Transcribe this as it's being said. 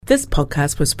This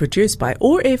podcast was produced by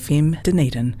OAR FM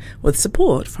Dunedin with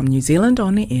support from New Zealand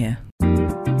On the Air.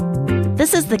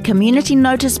 This is the Community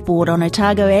Noticeboard on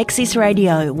Otago Access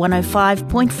Radio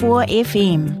 105.4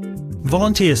 FM.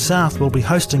 Volunteer South will be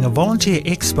hosting a volunteer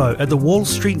expo at the Wall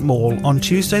Street Mall on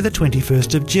Tuesday the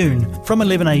 21st of June from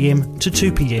 11am to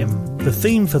 2pm. The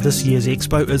theme for this year's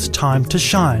expo is Time to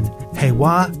Shine, He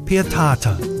Wā Pia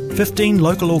Tata. 15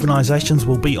 local organisations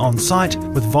will be on site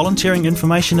with volunteering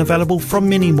information available from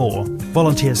many more.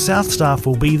 Volunteer South staff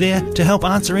will be there to help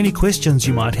answer any questions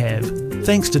you might have.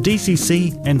 Thanks to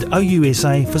DCC and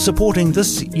OUSA for supporting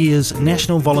this year's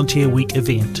National Volunteer Week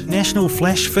event. National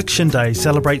Flash Fiction Day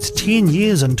celebrates 10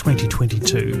 years in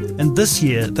 2022, and this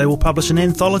year they will publish an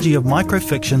anthology of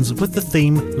microfictions with the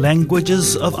theme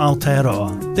Languages of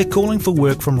Aotearoa. They're calling for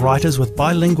work from writers with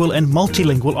bilingual and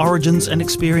multilingual origins and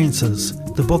experiences.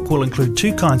 The book will include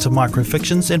 2 kinds of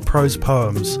microfictions and prose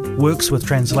poems, works with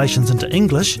translations into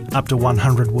English, up to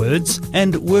 100 words,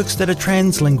 and works that are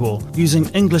translingual, using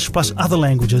English plus other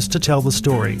languages to tell the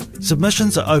story.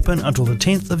 Submissions are open until the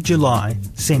 10th of July.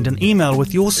 Send an email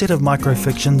with your set of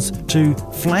microfictions to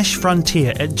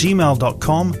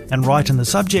flashfrontier@gmail.com and write in the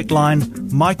subject line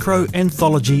Micro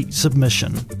Anthology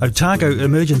Submission. Otago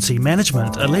Emergency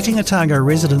Management are letting Otago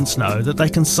residents know that they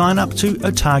can sign up to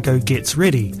Otago Gets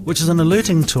Ready, which is an alerting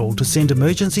tool to send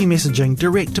emergency messaging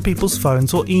direct to people's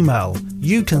phones or email.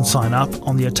 You can sign up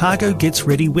on the Otago Gets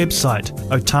Ready website,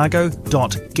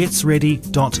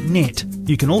 otago.getsready.net.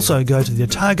 You can also go to the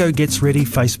Otago Gets Ready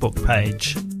Facebook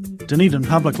page. Dunedin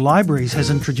Public Libraries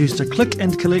has introduced a click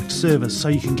and collect service so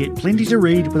you can get plenty to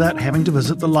read without having to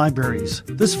visit the libraries.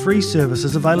 This free service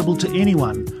is available to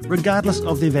anyone, regardless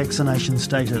of their vaccination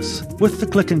status. With the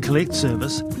click and collect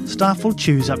service, staff will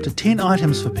choose up to 10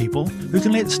 items for people who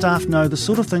can let staff know the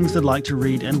sort of things they'd like to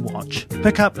read and watch.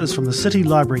 Pickup is from the City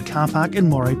Library car park in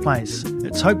Moray Place.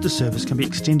 It's hoped the service can be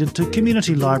extended to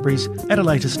community libraries at a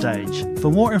later stage. For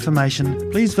more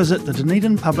information, please visit the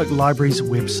Dunedin Public Libraries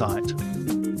website.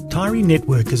 Tairi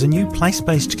Network is a new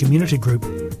place-based community group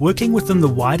working within the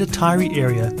wider Tairi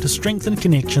area to strengthen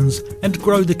connections and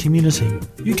grow the community.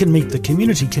 You can meet the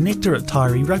Community Connector at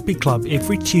Tairi Rugby Club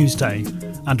every Tuesday.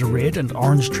 Under red and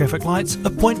orange traffic lights,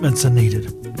 appointments are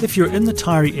needed. If you're in the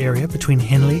Tairi area between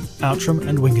Henley, Outram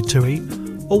and Wingatui,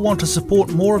 or want to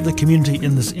support more of the community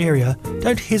in this area,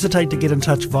 don't hesitate to get in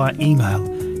touch via email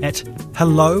at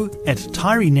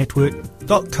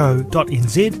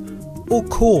hello@tairinetwork.co.nz or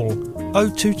call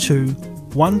 022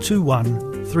 121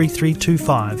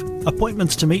 3325.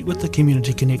 Appointments to meet with the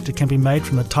Community Connector can be made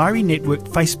from the Tairi Network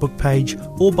Facebook page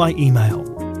or by email.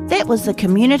 That was the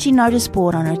Community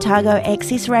Noticeboard on Otago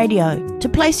Access Radio. To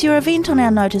place your event on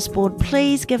our noticeboard,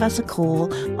 please give us a call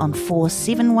on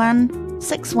 471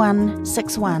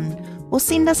 6161 or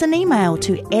send us an email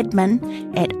to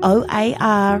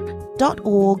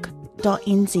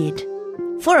admin@oar.org.nz.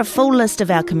 For a full list of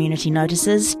our community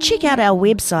notices, check out our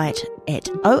website at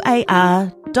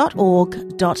oar.org.nz.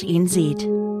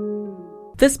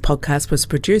 This podcast was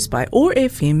produced by OAR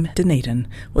FM Dunedin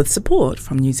with support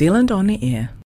from New Zealand On the Air.